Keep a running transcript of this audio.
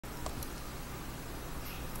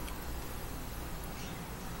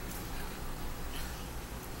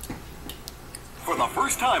the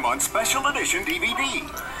first time on Special Edition DVD.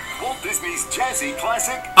 Walt Disney's jazzy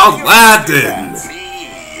classic, Aladdin!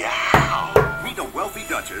 Meet a wealthy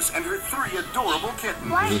duchess and her 3 adorable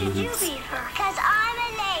kittens. Why should you beat her? Because I'm a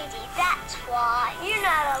lady, that's why. You're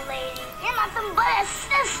not a lady. You're nothing but a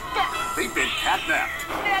sister. They've been catnapped.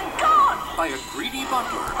 They're gone. By a greedy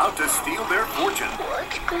butler out to steal their fortune.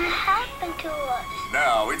 What's going to happen to us?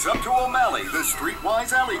 Now it's up to O'Malley, the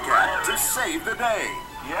streetwise alley cat, to save the day.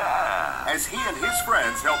 Yeah. As he and his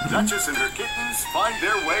friends help Duchess and her kittens find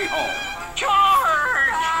their way home. George!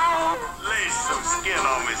 Lay some skin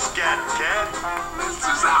on me, scat cat. This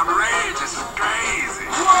is outrageous and crazy.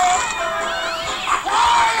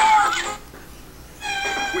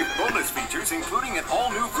 With bonus features including an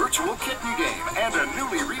all-new virtual kitten game and a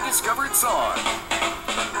newly rediscovered song.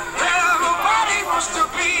 Everybody wants to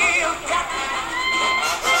be a cat.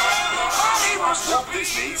 Walt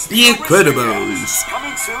Disney's The Incredibles.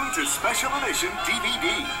 Coming soon to Special Edition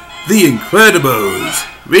DVD. The Incredibles.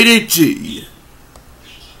 Rated G.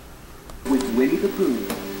 With Winnie the Pooh.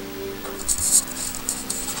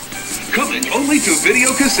 Coming only to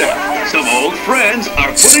video cassette. Some old friends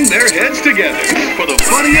are putting their heads together for the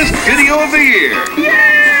funniest video of the year.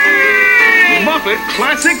 Yay! Muppet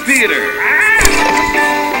Classic Theater.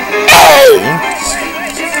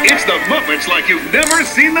 It's the Muppets like you've never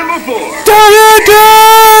seen them before.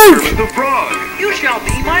 Kermit the Frog. You shall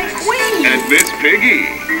be my queen. And Miss Piggy.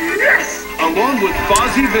 Yes. Along with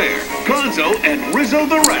Fozzie Bear, Gonzo, and Rizzo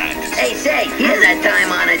the Rat. Hey, say, here's a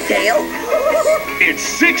time on a tale. It's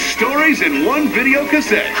 6 stories in one video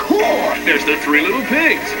cassette. Cool. There's the 3 little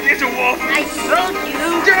pigs. It's a wolf. I told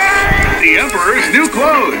you. The Emperor's new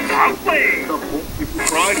clothes. Ugly. The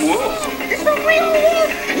Fried Wolf. It's a real wolf.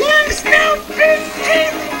 Long snout, big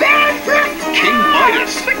teeth, bad breath. King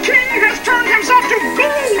Midas. The king has turned himself to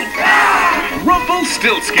gold.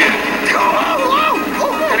 Rumpelstiltskin.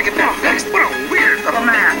 Gotta get that fixed. What a weird little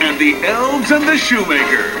man. And the Elves and the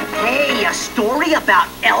Shoemaker. Hey, a story about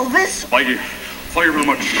Elvis? Thank you very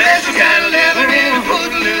much. There's a kind of leather and put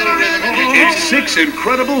a little It's 6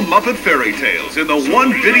 incredible Muppet fairy tales in the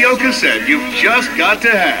one video cassette you've just got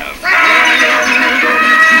to have.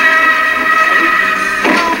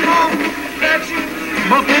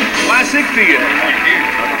 Muppet Classic Theater.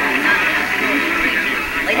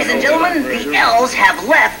 Ladies and gentlemen, the elves have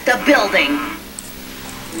left the building.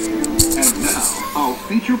 And now, our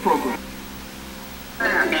feature program.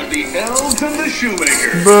 And the Elves and the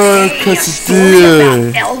Shoemaker. Hey, a story about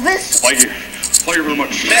Elvis? Thank you very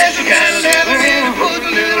much. There's a kind of leather and put a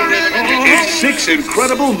little It's 6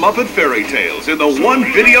 incredible Muppet fairy tales in the one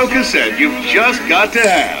video cassette you've just got to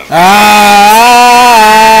have.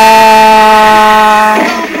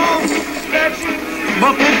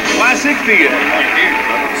 Muppet Classic Theater.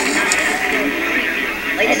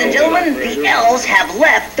 Ladies and gentlemen, the elves have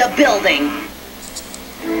left the building.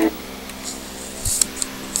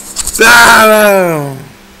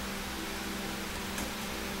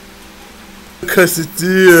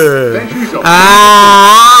 Castillo.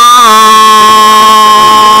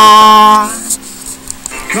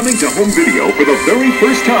 Coming to home video for the very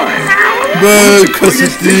first time.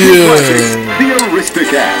 Castillo. The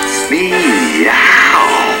Aristocats. Meow.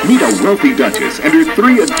 Meet a wealthy duchess and her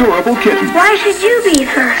 3 adorable kittens. Why should you beat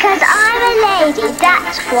her? Because I'm a lady,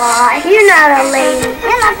 that's why. You're not a lady.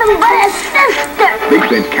 You're nothing but a sister. They've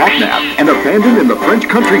been catnapped and abandoned in the French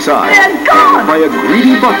countryside They're gone. by a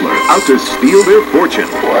greedy butler out to steal their fortune.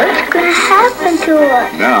 What's going to happen to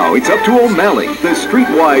us? Now it's up to O'Malley, the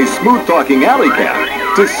streetwise, smooth-talking alley cat,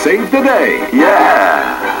 to save the day.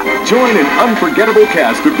 Yeah! Join an unforgettable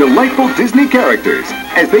cast of delightful Disney characters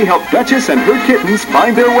as they help Duchess and her kittens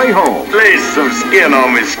find their way home. Lay some skin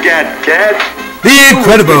on me, scat cat. The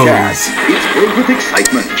Incredibles. It's filled with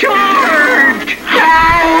excitement, George!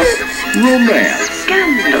 romance,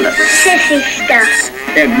 Scandalous. Sissy stuff.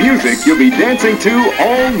 and music you'll be dancing to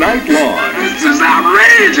all night long. This is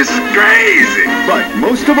outrageous and crazy. But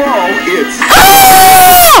most of all,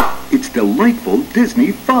 it's delightful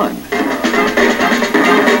Disney fun.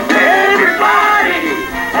 Everybody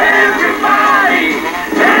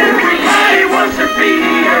wants to be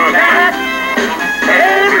a cat.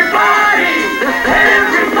 Everybody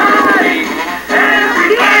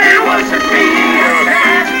wants to be a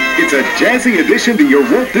cat. It's a jazzy addition to your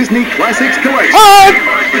Walt Disney Classics collection.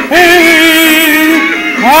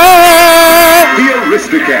 The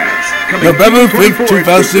Aristocats. Coming November 5th, 24th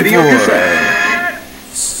with video 2004. cassette.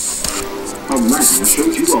 Aladdin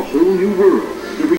shows you a whole new world.